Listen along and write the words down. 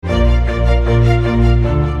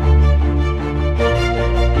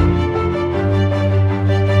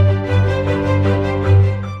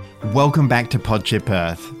Welcome back to Podship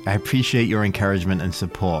Earth. I appreciate your encouragement and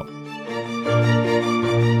support.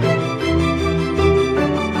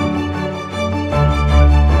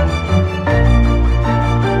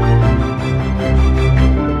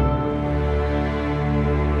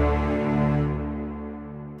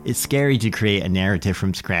 It's scary to create a narrative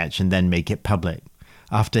from scratch and then make it public.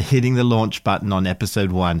 After hitting the launch button on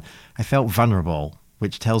episode 1, I felt vulnerable,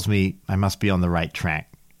 which tells me I must be on the right track.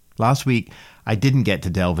 Last week, I didn't get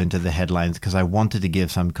to delve into the headlines because I wanted to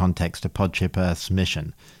give some context to Podship Earth's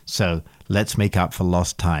mission. So let's make up for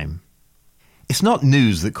lost time. It's not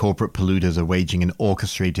news that corporate polluters are waging an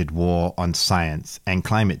orchestrated war on science and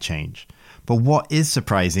climate change. But what is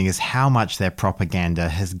surprising is how much their propaganda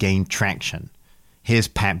has gained traction. Here's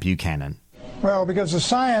Pat Buchanan. Well, because the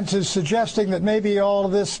science is suggesting that maybe all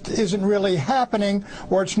of this isn't really happening,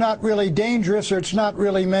 or it's not really dangerous, or it's not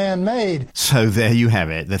really man-made. So there you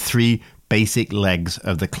have it, the 3 basic legs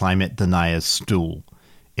of the climate denier's stool.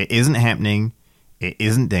 It isn't happening, it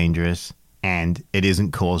isn't dangerous, and it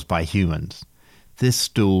isn't caused by humans. This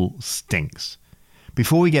stool stinks.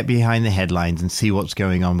 Before we get behind the headlines and see what's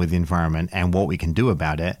going on with the environment and what we can do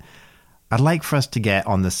about it, I'd like for us to get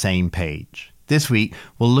on the same page. This week,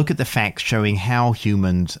 we'll look at the facts showing how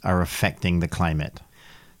humans are affecting the climate.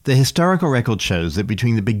 The historical record shows that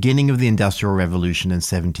between the beginning of the Industrial Revolution in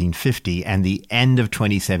 1750 and the end of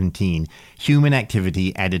 2017, human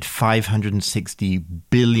activity added 560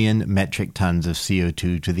 billion metric tons of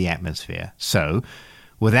CO2 to the atmosphere. So,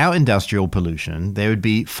 without industrial pollution, there would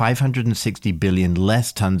be 560 billion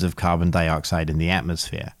less tons of carbon dioxide in the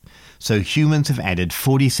atmosphere. So humans have added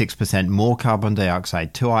 46% more carbon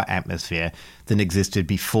dioxide to our atmosphere than existed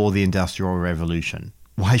before the Industrial Revolution.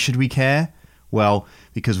 Why should we care? Well,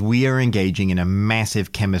 because we are engaging in a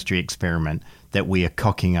massive chemistry experiment that we are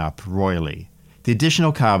cocking up royally. The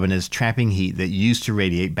additional carbon is trapping heat that used to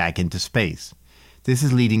radiate back into space. This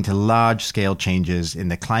is leading to large-scale changes in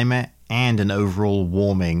the climate and an overall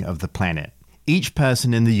warming of the planet. Each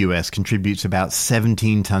person in the US contributes about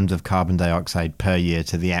 17 tons of carbon dioxide per year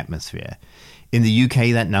to the atmosphere. In the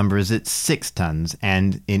UK, that number is at 6 tons,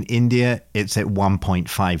 and in India, it's at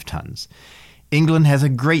 1.5 tons. England has a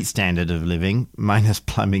great standard of living, minus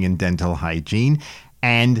plumbing and dental hygiene,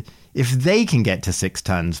 and if they can get to 6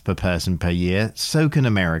 tons per person per year, so can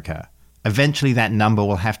America. Eventually, that number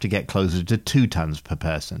will have to get closer to 2 tons per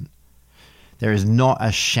person. There is not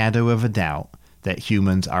a shadow of a doubt that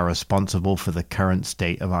humans are responsible for the current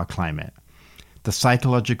state of our climate. The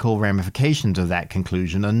psychological ramifications of that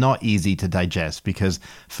conclusion are not easy to digest because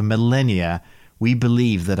for millennia, we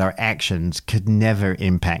believed that our actions could never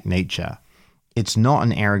impact nature. It's not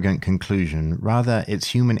an arrogant conclusion, rather it's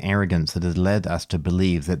human arrogance that has led us to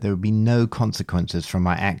believe that there would be no consequences from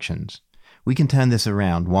our actions. We can turn this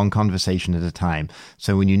around one conversation at a time,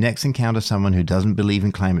 so when you next encounter someone who doesn't believe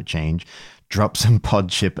in climate change, drop some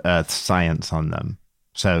Podship Earth science on them.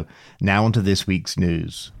 So, now onto this week's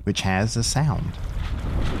news, which has a sound.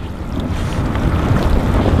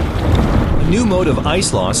 A new mode of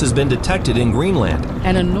ice loss has been detected in Greenland.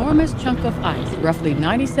 An enormous chunk of ice, roughly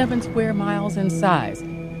 97 square miles in size,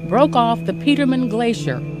 broke off the Petermann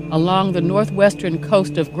Glacier along the northwestern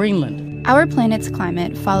coast of Greenland. Our planet's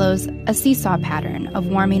climate follows a seesaw pattern of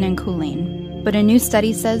warming and cooling, but a new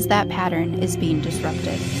study says that pattern is being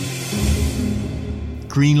disrupted.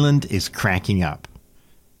 Greenland is cracking up.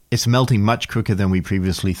 It's melting much quicker than we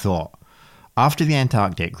previously thought. After the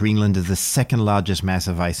Antarctic, Greenland is the second largest mass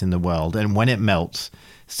of ice in the world, and when it melts,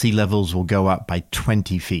 sea levels will go up by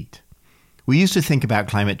 20 feet. We used to think about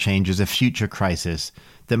climate change as a future crisis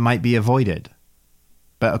that might be avoided.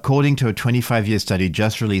 But according to a 25-year study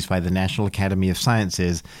just released by the National Academy of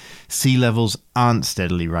Sciences, sea levels aren't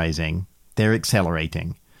steadily rising, they're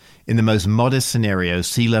accelerating. In the most modest scenario,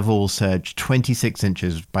 sea level will surge 26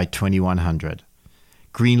 inches by 2100.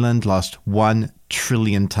 Greenland lost 1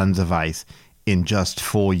 trillion tons of ice in just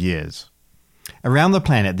 4 years. Around the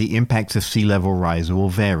planet, the impacts of sea level rise will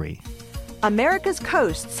vary. America's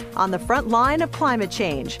coasts on the front line of climate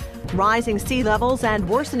change. Rising sea levels and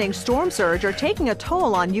worsening storm surge are taking a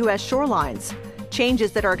toll on U.S. shorelines.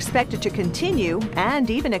 Changes that are expected to continue and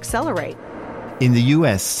even accelerate. In the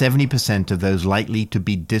U.S., 70% of those likely to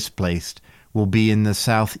be displaced will be in the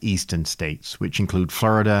southeastern states, which include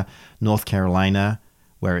Florida, North Carolina,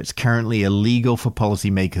 where it's currently illegal for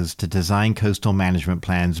policymakers to design coastal management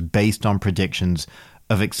plans based on predictions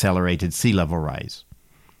of accelerated sea level rise.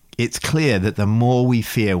 It's clear that the more we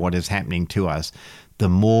fear what is happening to us, the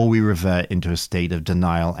more we revert into a state of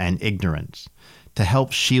denial and ignorance to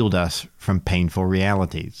help shield us from painful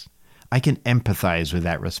realities. I can empathize with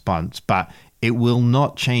that response, but It will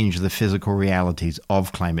not change the physical realities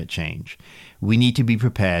of climate change. We need to be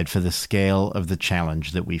prepared for the scale of the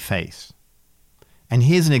challenge that we face. And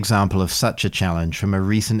here's an example of such a challenge from a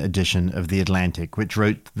recent edition of The Atlantic, which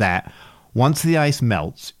wrote that once the ice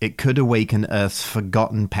melts, it could awaken Earth's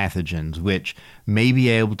forgotten pathogens, which may be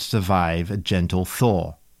able to survive a gentle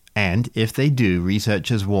thaw. And if they do,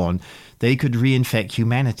 researchers warn, they could reinfect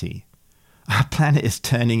humanity. Our planet is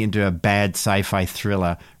turning into a bad sci-fi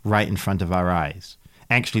thriller right in front of our eyes.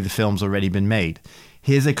 Actually, the film's already been made.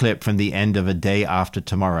 Here's a clip from the end of A Day After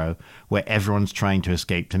Tomorrow, where everyone's trying to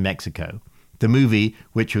escape to Mexico. The movie,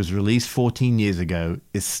 which was released 14 years ago,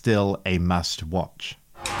 is still a must-watch.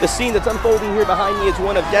 The scene that's unfolding here behind me is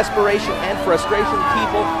one of desperation and frustration.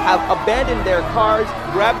 People have abandoned their cars,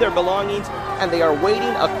 grabbed their belongings, and they are wading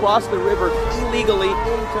across the river illegally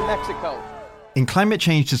into Mexico. In climate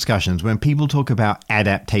change discussions, when people talk about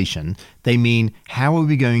adaptation, they mean how are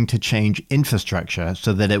we going to change infrastructure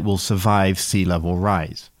so that it will survive sea level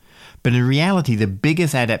rise? But in reality, the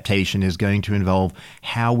biggest adaptation is going to involve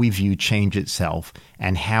how we view change itself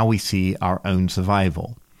and how we see our own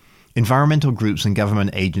survival. Environmental groups and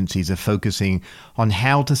government agencies are focusing on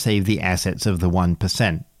how to save the assets of the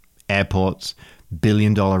 1%. Airports,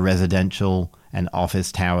 billion-dollar residential and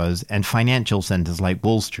office towers, and financial centers like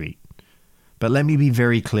Wall Street. But let me be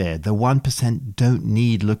very clear, the 1% don't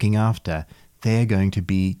need looking after. They're going to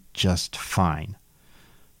be just fine.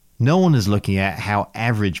 No one is looking at how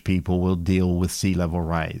average people will deal with sea level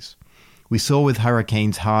rise. We saw with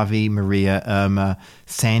Hurricanes Harvey, Maria, Irma,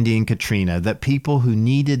 Sandy, and Katrina that people who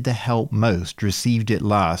needed the help most received it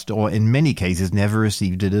last, or in many cases never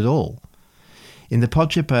received it at all. In the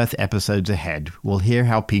Podship Earth episodes ahead, we'll hear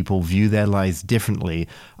how people view their lives differently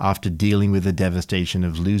after dealing with the devastation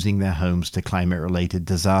of losing their homes to climate-related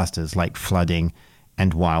disasters like flooding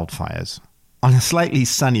and wildfires. On a slightly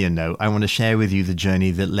sunnier note, I want to share with you the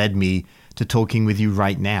journey that led me to talking with you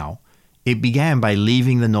right now. It began by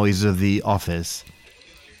leaving the noises of the office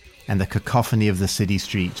and the cacophony of the city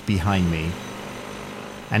streets behind me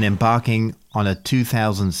and embarking on a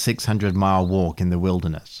 2,600-mile walk in the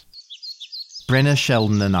wilderness. Brenna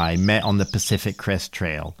Sheldon and I met on the Pacific Crest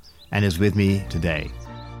Trail and is with me today.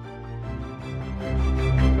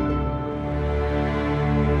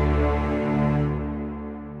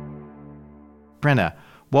 Brenna,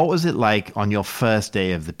 what was it like on your first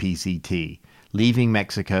day of the PCT, leaving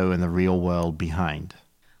Mexico and the real world behind?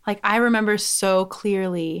 I remember so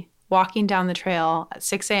clearly walking down the trail at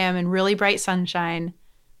 6 a.m. in really bright sunshine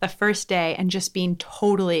the first day and just being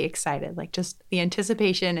totally excited, just the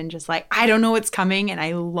anticipation and just I don't know what's coming. And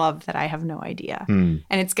I love that I have no idea. And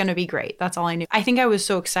it's going to be great. That's all I knew. I think I was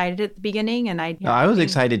so excited at the beginning. And I was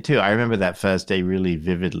excited too. I remember that first day really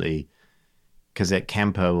vividly because at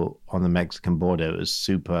Campo on the Mexican border, it was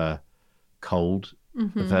super cold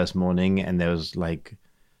the first morning. And there was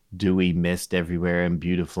dewy mist everywhere and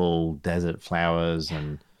beautiful desert flowers.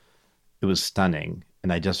 And it was stunning.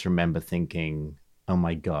 And I just remember thinking, oh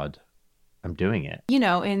my God, I'm doing it.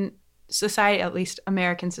 In society, at least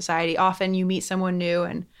American society, often you meet someone new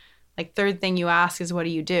and third thing you ask is, what do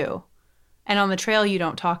you do? And on the trail, you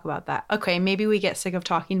don't talk about that. Okay, maybe we get sick of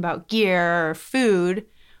talking about gear or food,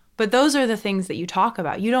 but those are the things that you talk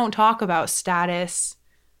about. You don't talk about status,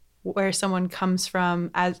 where someone comes from,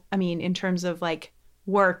 in terms of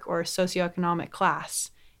work or socioeconomic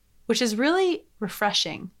class, which is really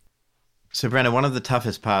refreshing. So Brenna, one of the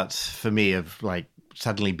toughest parts for me of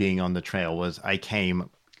suddenly being on the trail was I came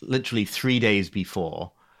literally 3 days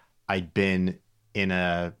before. I'd been in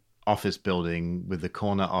a office building with the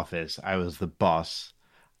corner office. I was the boss.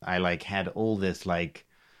 I had all this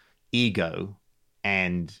ego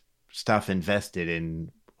and stuff invested in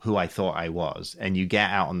who I thought I was. And you get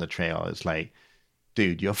out on the trail, it's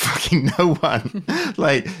dude, you're fucking no one.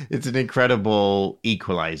 It's an incredible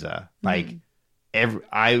equalizer.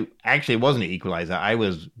 I actually wasn't an equalizer. I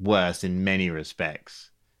was worse in many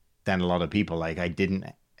respects than a lot of people. I didn't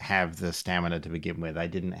have the stamina to begin with. I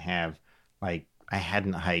didn't have I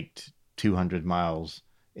hadn't hiked 200 miles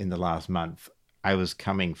in the last month. I was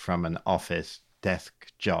coming from an office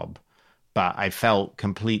desk job, but I felt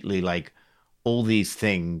completely all these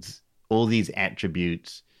things, all these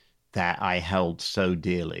attributes that I held so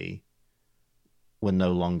dearly were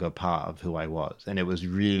no longer part of who I was. And it was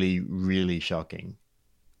really, really shocking.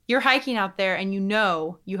 You're hiking out there and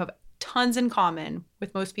you have tons in common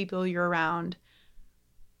with most people you're around.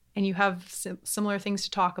 And you have similar things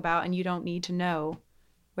to talk about, and you don't need to know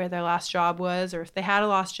where their last job was or if they had a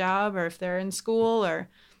lost job or if they're in school or...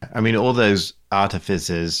 all those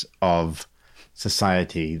artifices of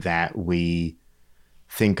society that we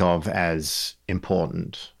think of as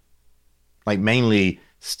important like mainly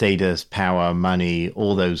status, power, money,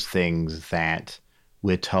 all those things that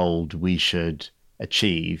we're told we should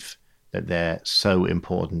achieve, that they're so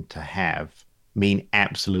important to have, mean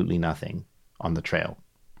absolutely nothing on the trail.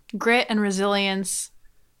 Grit and resilience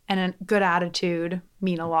and a good attitude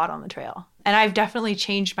mean a lot on the trail. And I've definitely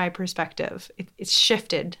changed my perspective. It's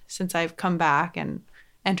shifted since I've come back and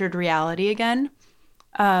entered reality again.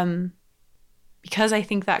 Because I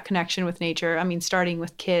think that connection with nature, I mean, starting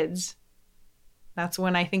with kids, that's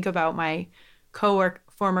when I think about my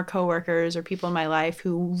former coworkers or people in my life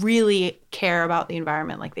who really care about the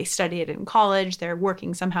environment. Like they study it in college, they're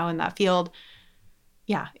working somehow in that field.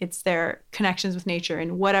 Yeah, it's their connections with nature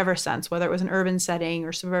in whatever sense, whether it was an urban setting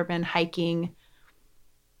or suburban hiking.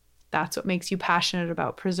 That's what makes you passionate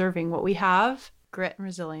about preserving what we have, grit and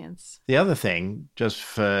resilience. The other thing, just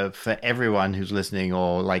for everyone who's listening,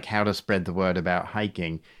 or like how to spread the word about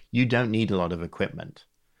hiking, you don't need a lot of equipment.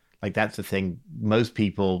 Like that's the thing. Most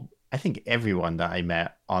people, I think everyone that I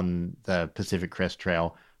met on the Pacific Crest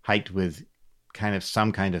Trail hiked with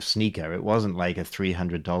some kind of sneaker. It wasn't like a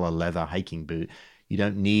 $300 leather hiking boot. You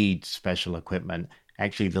don't need special equipment.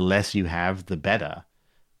 Actually, the less you have, the better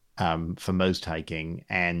for most hiking.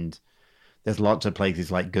 And there's lots of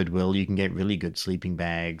places like Goodwill. You can get really good sleeping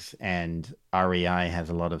bags, and REI has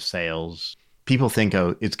a lot of sales. People think,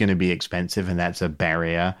 oh, it's going to be expensive, and that's a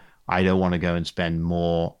barrier. I don't want to go and spend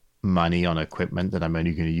more money on equipment that I'm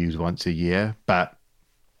only going to use once a year. But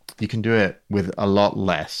you can do it with a lot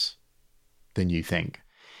less than you think.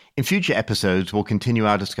 In future episodes, we'll continue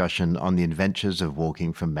our discussion on the adventures of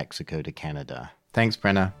walking from Mexico to Canada. Thanks,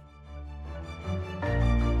 Brenna.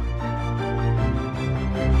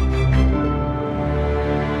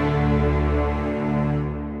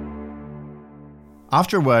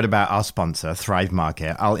 After a word about our sponsor, Thrive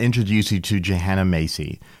Market, I'll introduce you to Johanna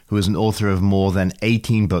Macy, who is an author of more than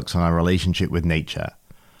 18 books on our relationship with nature.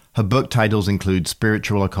 Her book titles include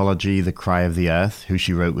Spiritual Ecology, The Cry of the Earth, who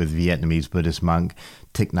she wrote with Vietnamese Buddhist monk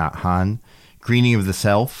Thich Nhat Hanh, Greening of the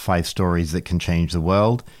Self, 5 Stories That Can Change the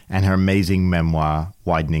World, and her amazing memoir,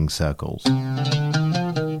 Widening Circles.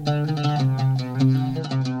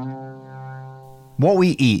 What we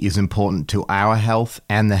eat is important to our health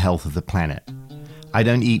and the health of the planet. I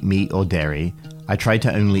don't eat meat or dairy. I try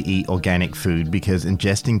to only eat organic food because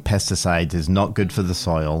ingesting pesticides is not good for the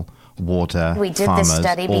soil, water, we did farmers, this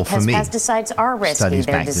study because pesticides are risky.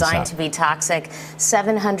 They're designed to be toxic.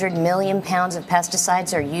 700 million pounds of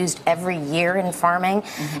pesticides are used every year in farming.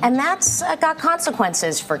 And that's got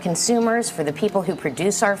consequences for consumers, for the people who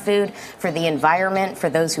produce our food, for the environment, for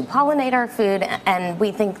those who pollinate our food. And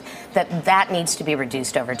we think that that needs to be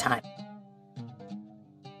reduced over time.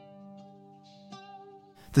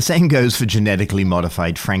 The same goes for genetically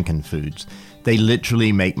modified frankenfoods. They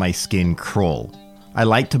literally make my skin crawl. I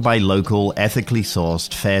like to buy local, ethically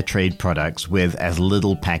sourced, fair trade products with as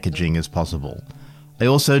little packaging as possible. I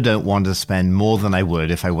also don't want to spend more than I would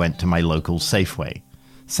if I went to my local Safeway.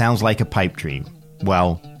 Sounds like a pipe dream.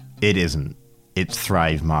 Well, it isn't. It's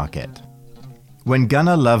Thrive Market. When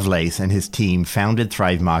Gunnar Lovelace and his team founded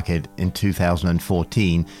Thrive Market in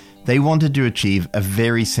 2014, they wanted to achieve a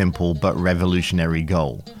very simple but revolutionary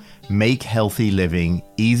goal: make healthy living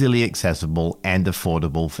easily accessible and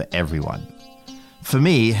affordable for everyone. For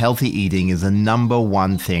me, healthy eating is the number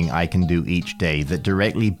one thing I can do each day that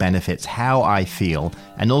directly benefits how I feel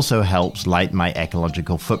and also helps lighten my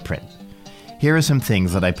ecological footprint. Here are some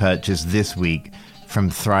things that I purchased this week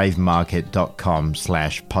from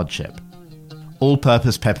thrivemarket.com/podship.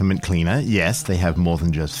 All-purpose peppermint cleaner. Yes, they have more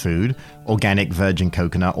than just food. Organic virgin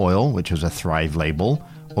coconut oil, which was a Thrive label.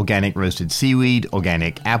 Organic roasted seaweed,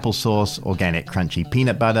 organic applesauce, organic crunchy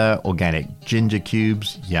peanut butter, organic ginger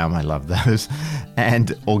cubes, yum, I love those,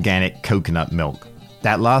 and organic coconut milk.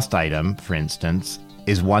 That last item, for instance,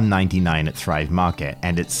 is $1.99 at Thrive Market,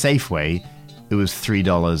 and at Safeway, it was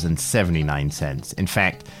 $3.79. In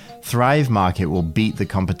fact, Thrive Market will beat the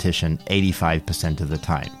competition 85% of the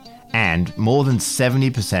time. And more than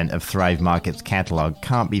 70% of Thrive Market's catalog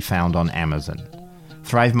can't be found on Amazon.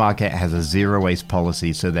 Thrive Market has a zero-waste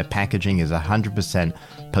policy, so their packaging is 100%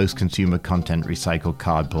 post-consumer content recycled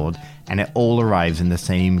cardboard, and it all arrives in the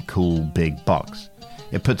same cool big box.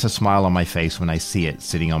 It puts a smile on my face when I see it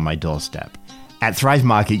sitting on my doorstep. At Thrive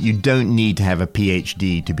Market, you don't need to have a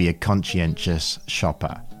PhD to be a conscientious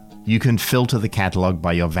shopper. You can filter the catalog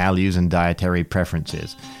by your values and dietary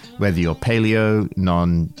preferences, whether you're paleo,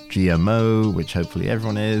 non-GMO, which hopefully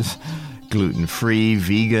everyone is, gluten-free,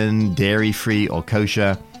 vegan, dairy-free, or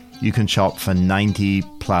kosher. You can shop for 90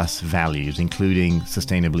 plus values, including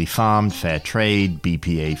sustainably farmed, fair trade,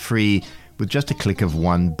 BPA-free, with just a click of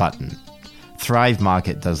one button. Thrive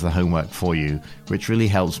Market does the homework for you, which really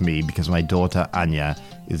helps me because my daughter Anya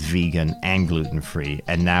is vegan and gluten-free,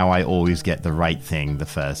 and now I always get the right thing the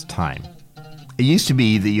first time. It used to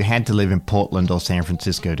be that you had to live in Portland or San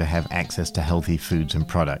Francisco to have access to healthy foods and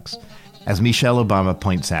products. As Michelle Obama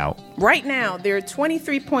points out, right now there are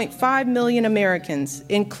 23.5 million Americans,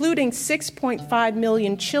 including 6.5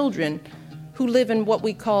 million children, who live in what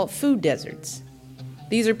we call food deserts.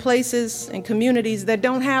 These are places and communities that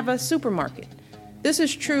don't have a supermarket. This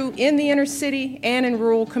is true in the inner city and in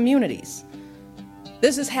rural communities.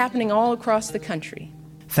 This is happening all across the country.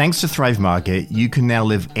 Thanks to Thrive Market, you can now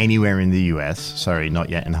live anywhere in the US. Sorry, not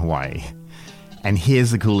yet in Hawaii. And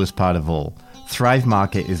here's the coolest part of all. Thrive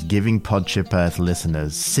Market is giving Podship Earth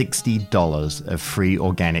listeners $60 of free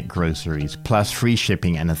organic groceries, plus free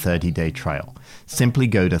shipping and a 30-day trial. Simply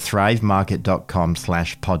go to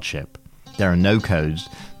thrivemarket.com/podship. There are no codes.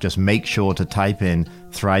 Just make sure to type in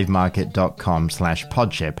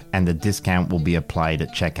thrivemarket.com/podship and the discount will be applied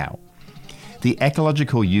at checkout. The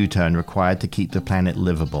ecological U-turn required to keep the planet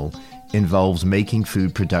livable involves making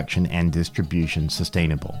food production and distribution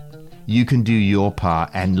sustainable. You can do your part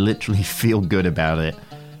and literally feel good about it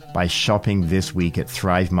by shopping this week at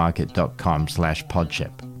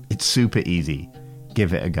thrivemarket.com/podship. It's super easy.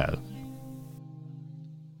 Give it a go.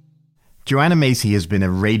 Joanna Macy has been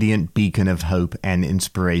a radiant beacon of hope and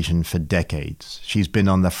inspiration for decades. She's been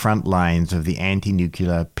on the front lines of the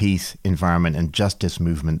anti-nuclear, peace, environment, and justice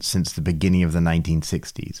movement since the beginning of the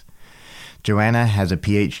 1960s. Joanna has a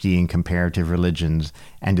PhD in comparative religions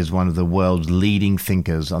and is one of the world's leading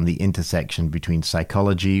thinkers on the intersection between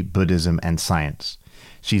psychology, Buddhism, and science.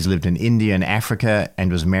 She's lived in India and Africa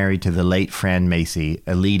and was married to the late Fran Macy,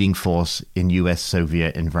 a leading force in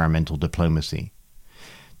U.S.-Soviet environmental diplomacy.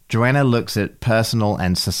 Joanna looks at personal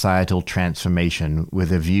and societal transformation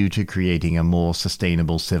with a view to creating a more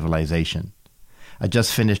sustainable civilization. I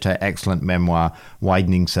just finished her excellent memoir,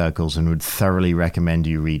 Widening Circles, and would thoroughly recommend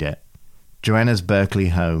you read it. Joanna's Berkeley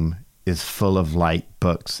home is full of light,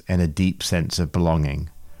 books, and a deep sense of belonging.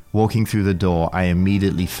 Walking through the door, I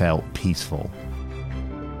immediately felt peaceful.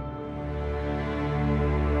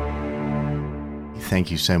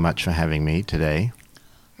 Thank you so much for having me today.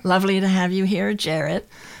 Lovely to have you here, Jarrett.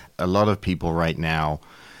 A lot of people right now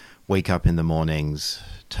wake up in the mornings,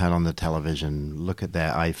 turn on the television, look at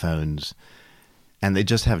their iPhones, and they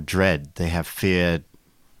just have dread. They have fear.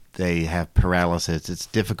 They have paralysis. It's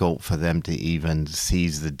difficult for them to even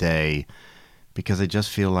seize the day because they just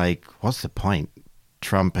feel like, what's the point?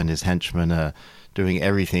 Trump and his henchmen are doing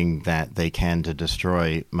everything that they can to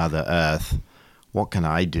destroy Mother Earth. What can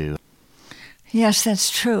I do? Yes,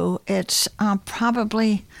 that's true. It's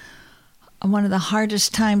probably one of the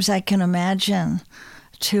hardest times I can imagine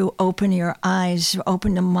to open your eyes,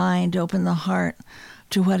 open the mind, open the heart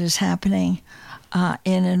to what is happening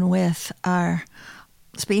in and with our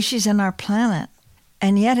species and our planet.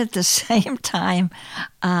 And yet at the same time,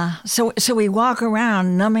 so we walk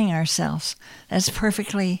around numbing ourselves. That's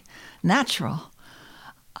perfectly natural.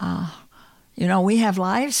 We have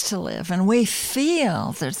lives to live, and we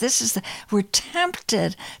feel that we're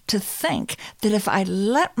tempted to think that if I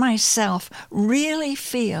let myself really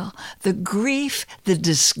feel the grief, the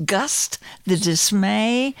disgust, the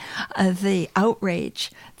dismay, the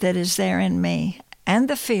outrage that is there in me, and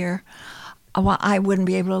the fear, well, I wouldn't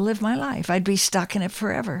be able to live my life. I'd be stuck in it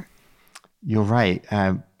forever. You're right.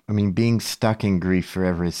 Being stuck in grief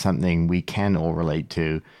forever is something we can all relate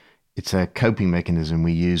to. It's a coping mechanism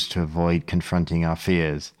we use to avoid confronting our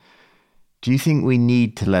fears. Do you think we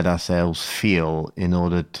need to let ourselves feel in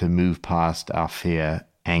order to move past our fear,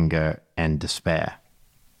 anger, and despair?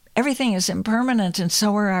 Everything is impermanent, and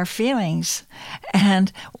so are our feelings.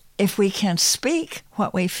 And if we can speak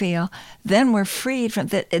what we feel, then we're freed from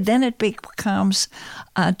that. Then it becomes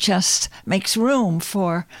just makes room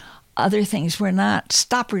for other things. We're not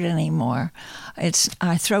stoppered anymore.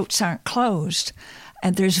 Our throats aren't closed,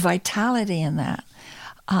 and there's vitality in that.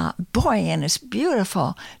 And it's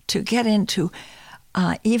beautiful to get into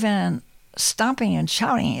even stomping and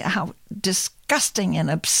shouting how disgusting and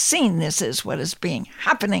obscene this is, what is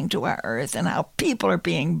happening to our earth, and how people are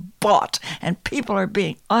being bought and people are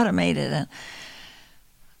being automated.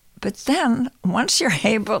 But then once you're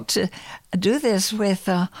able to do this with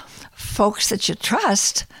folks that you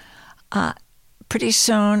trust, pretty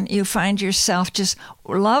soon you find yourself just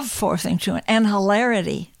love forcing to it, and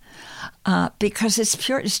hilarity, because it's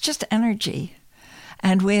pure, it's just energy.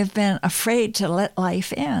 And we have been afraid to let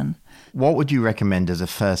life in. What would you recommend as a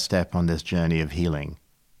first step on this journey of healing?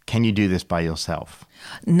 Can you do this by yourself?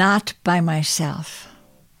 Not by myself.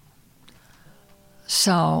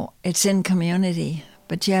 So it's in community,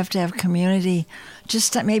 But you have to have community.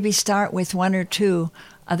 Just to maybe start with one or two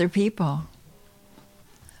other people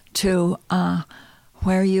to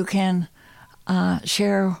where you can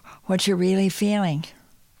share what you're really feeling.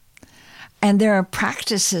 And there are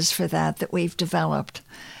practices for that we've developed,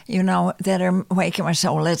 that are making us say,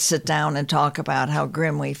 well, let's sit down and talk about how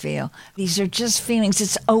grim we feel. These are just feelings.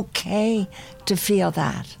 It's okay to feel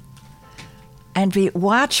that. And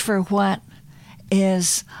watch for what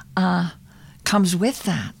comes with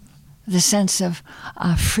that, the sense of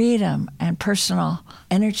freedom and personal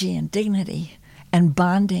energy and dignity and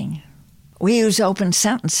bonding. We use open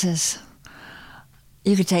sentences.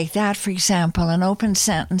 You could take that, for example, an open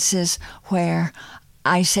sentence is where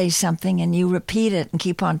I say something and you repeat it and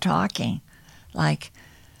keep on talking. Like,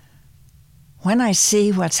 when I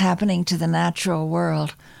see what's happening to the natural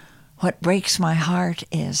world, what breaks my heart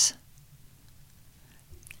is.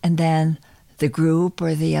 And then the group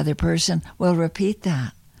or the other person will repeat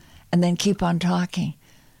that and then keep on talking.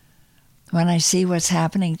 When I see what's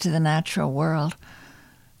happening to the natural world,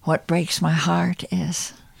 what breaks my heart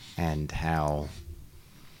is. And how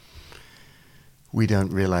we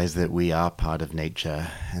don't realize that we are part of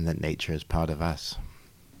nature and that nature is part of us.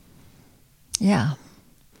 Yeah.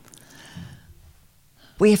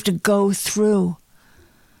 We have to go through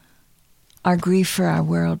our grief for our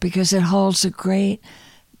world because it holds a great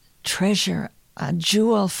treasure, a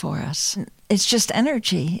jewel for us. It's just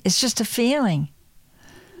energy. It's just a feeling.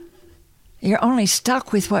 You're only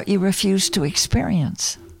stuck with what you refuse to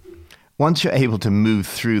experience. Once you're able to move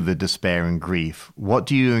through the despair and grief, what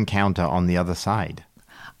do you encounter on the other side?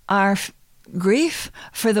 Our grief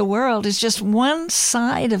for the world is just one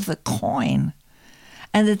side of the coin.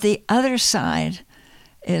 And that the other side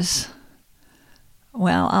is,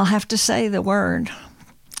 well, I'll have to say the word.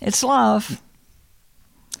 It's love.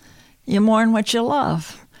 You mourn what you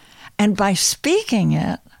love. And by speaking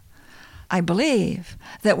it, I believe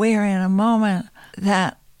that we are in a moment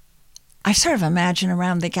that I sort of imagine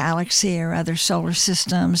around the galaxy or other solar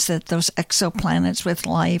systems that those exoplanets with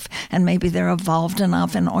life, and maybe they're evolved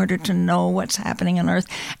enough in order to know what's happening on Earth,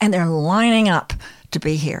 and they're lining up to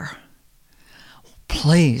be here.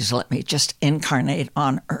 Please let me just incarnate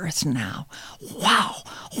on Earth now. Wow,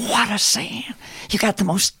 what a scene. You got the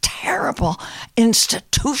most terrible,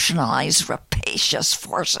 institutionalized, rapacious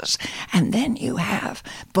forces. And then you have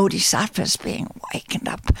bodhisattvas being wakened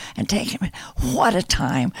up and taken. What a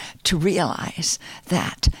time to realize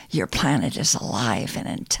that your planet is alive and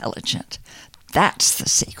intelligent. That's the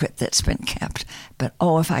secret that's been kept. But,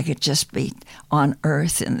 if I could just be on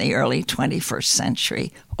Earth in the early 21st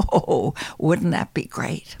century, wouldn't that be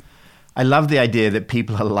great? I love the idea that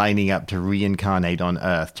people are lining up to reincarnate on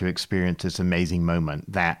Earth to experience this amazing moment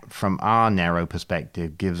that, from our narrow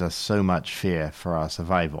perspective, gives us so much fear for our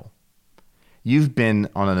survival. You've been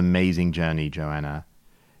on an amazing journey, Joanna.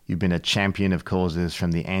 You've been a champion of causes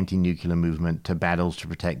from the anti-nuclear movement to battles to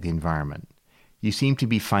protect the environment. You seem to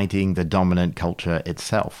be fighting the dominant culture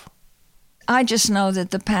itself. I just know that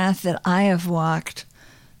the path that I have walked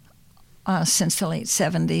since the late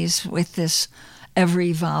 70s with this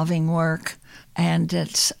ever-evolving work, and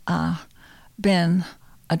it's been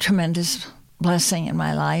a tremendous blessing in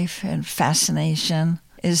my life and fascination,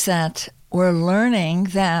 is that we're learning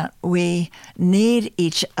that we need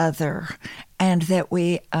each other and that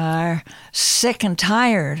we are sick and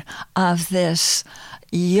tired of this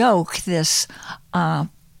yoke, this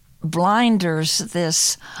blinders,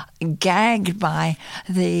 this gagged by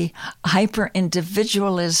the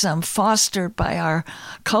hyper-individualism fostered by our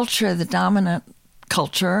culture, the dominant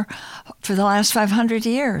culture, for the last 500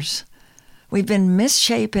 years. We've been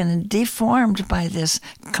misshapen and deformed by this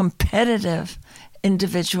competitive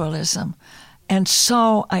individualism and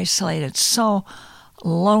so isolated, so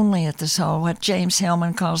lonely at the soul, what James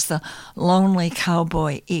Hillman calls the lonely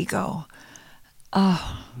cowboy ego.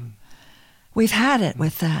 We've had it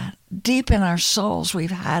with that. Deep in our souls,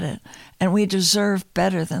 we've had it, and we deserve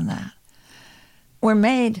better than that. We're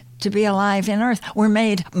made to be alive in Earth. We're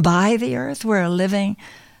made by the Earth. We're a living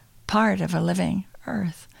part of a living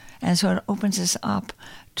Earth. And so it opens us up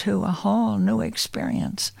to a whole new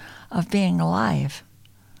experience of being alive.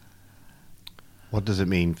 What does it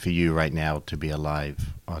mean for you right now to be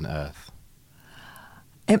alive on Earth?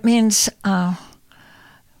 It means,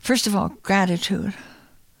 first of all, gratitude.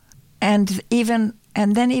 And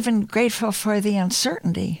then even grateful for the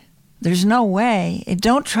uncertainty. There's no way.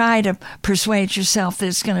 Don't try to persuade yourself that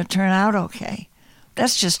it's going to turn out okay.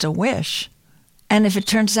 That's just a wish. And if it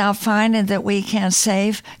turns out fine and that we can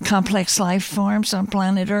save complex life forms on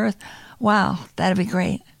planet Earth, wow, that'd be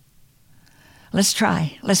great. Let's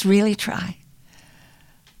try. Let's really try.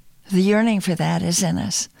 The yearning for that is in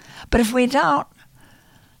us. But if we don't,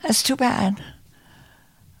 that's too bad.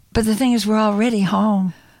 But the thing is, we're already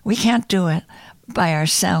home. We can't do it by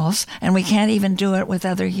ourselves, and we can't even do it with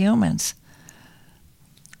other humans.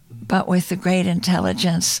 But with the great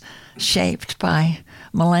intelligence shaped by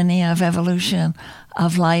millennia of evolution,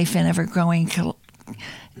 of life in ever-growing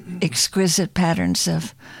exquisite patterns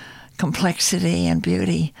of complexity and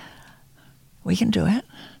beauty, we can do it.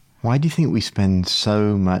 Why do you think we spend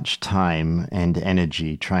so much time and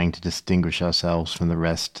energy trying to distinguish ourselves from the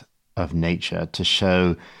rest of nature, to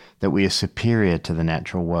show that we are superior to the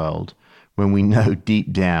natural world, when we know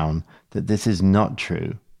deep down that this is not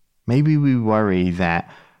true? Maybe we worry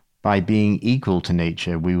that by being equal to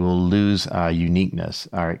nature, we will lose our uniqueness,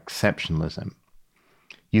 our exceptionalism.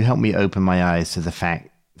 You helped me open my eyes to the fact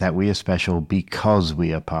that we are special because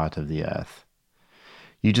we are part of the earth.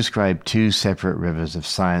 You described two separate rivers of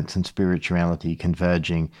science and spirituality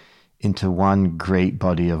converging into one great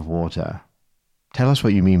body of water. Tell us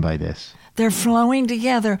what you mean by this. They're flowing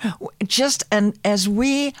together as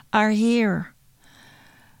we are here.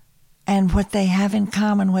 And what they have in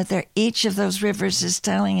common, each of those rivers is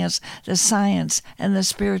telling us, the science and the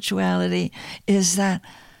spirituality, is that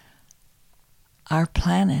our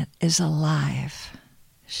planet is alive.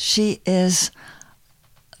 She is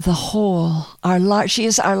the whole. She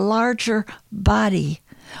is our larger body.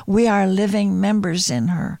 We are living members in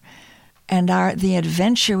her. And the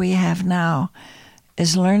adventure we have now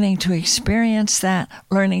is learning to experience that,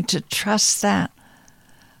 learning to trust that.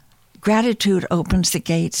 Gratitude opens the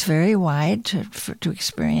gates very wide to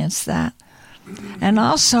experience that. And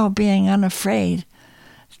also being unafraid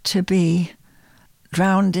to be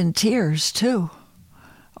drowned in tears, too,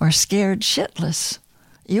 or scared shitless.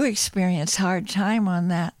 You experience hard time on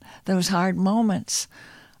that, those hard moments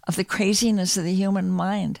of the craziness of the human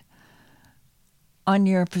mind on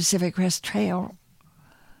your Pacific Crest Trail.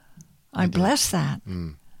 I bless that.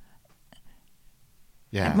 Mm.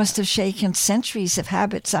 Yeah. It must have shaken centuries of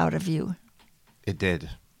habits out of you. It did.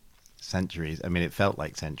 Centuries. I mean, it felt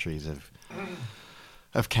like centuries of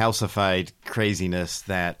calcified craziness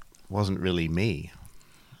that wasn't really me.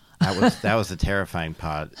 That was the terrifying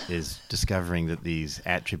part, is discovering that these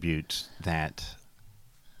attributes that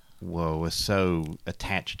were so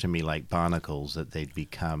attached to me like barnacles that they'd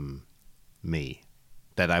become me,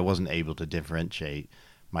 that I wasn't able to differentiate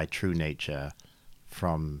my true nature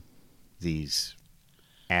from these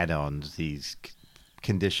add-ons, these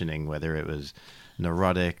conditioning, whether it was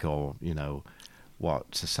neurotic or,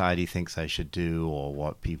 what society thinks I should do or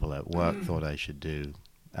what people at work thought I should do.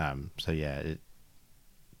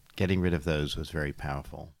 Getting rid of those was very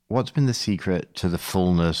powerful. What's been the secret to the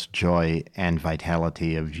fullness, joy, and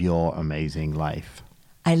vitality of your amazing life?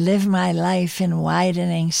 I live my life in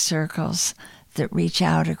widening circles that reach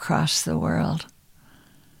out across the world.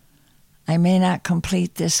 I may not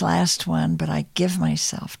complete this last one, but I give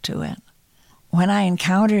myself to it. When I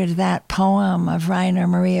encountered that poem of Rainer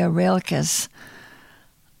Maria Rilke's,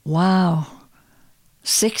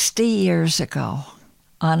 60 years ago,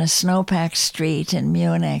 on a snow-packed street in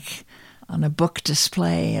Munich, on a book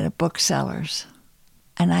display at a bookseller's.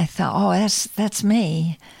 And I thought, that's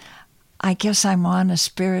me. I guess I'm on a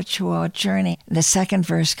spiritual journey. The second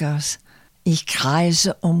verse goes, Ich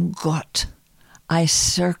kreise Gott. I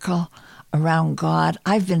circle around God.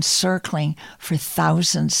 I've been circling for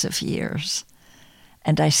thousands of years,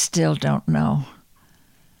 and I still don't know.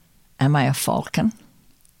 Am I a falcon,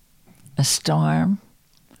 a storm,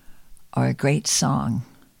 or a great song?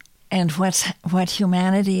 And what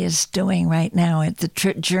humanity is doing right now, the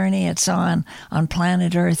journey it's on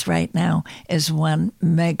planet Earth right now, is one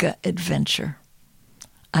mega adventure.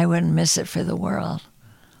 I wouldn't miss it for the world.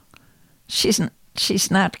 She's not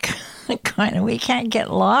we can't get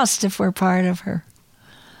lost if we're part of her.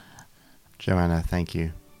 Joanna, thank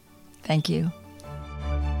you. Thank you.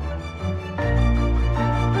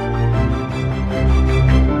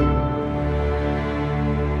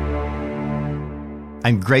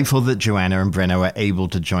 I'm grateful that Joanna and Brenna were able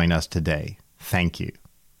to join us today. Thank you.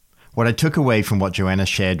 What I took away from what Joanna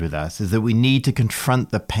shared with us is that we need to confront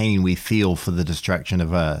the pain we feel for the destruction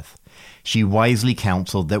of Earth. She wisely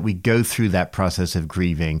counseled that we go through that process of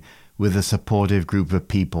grieving with a supportive group of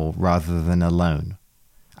people rather than alone.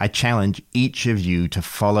 I challenge each of you to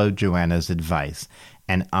follow Joanna's advice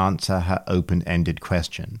and answer her open-ended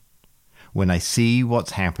question. When I see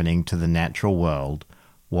what's happening to the natural world,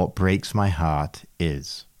 what breaks my heart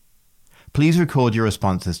is. Please record your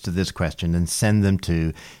responses to this question and send them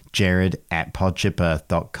to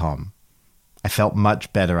jared@podshipearth.com. I felt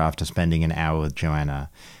much better after spending an hour with Joanna.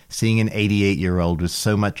 Seeing an 88-year-old with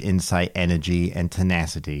so much insight, energy, and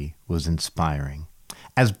tenacity was inspiring.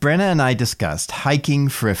 As Brenna and I discussed, hiking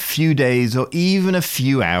for a few days or even a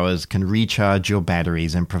few hours can recharge your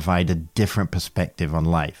batteries and provide a different perspective on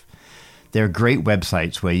life. There are great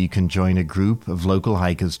websites where you can join a group of local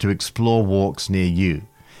hikers to explore walks near you.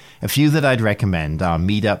 A few that I'd recommend are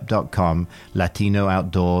meetup.com,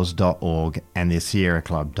 latino.outdoors.org, and the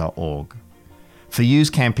sierraclub.org. For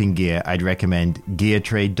used camping gear, I'd recommend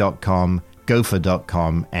geartrade.com,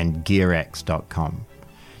 gopher.com, and gearx.com.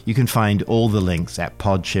 You can find all the links at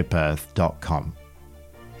podshipearth.com.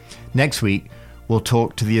 Next week, we'll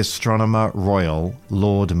talk to the Astronomer Royal,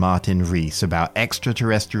 Lord Martin Rees, about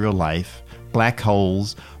extraterrestrial life, black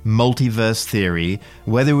holes, multiverse theory,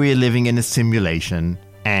 whether we are living in a simulation,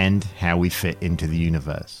 and how we fit into the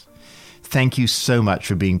universe. Thank you so much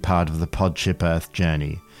for being part of the Podship Earth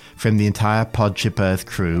journey. From the entire Podship Earth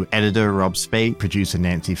crew, editor Rob Spate, producer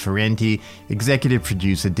Nancy Ferrenti, executive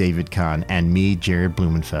producer David Kahn, and me, Jared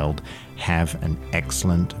Blumenfeld, have an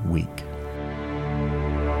excellent week.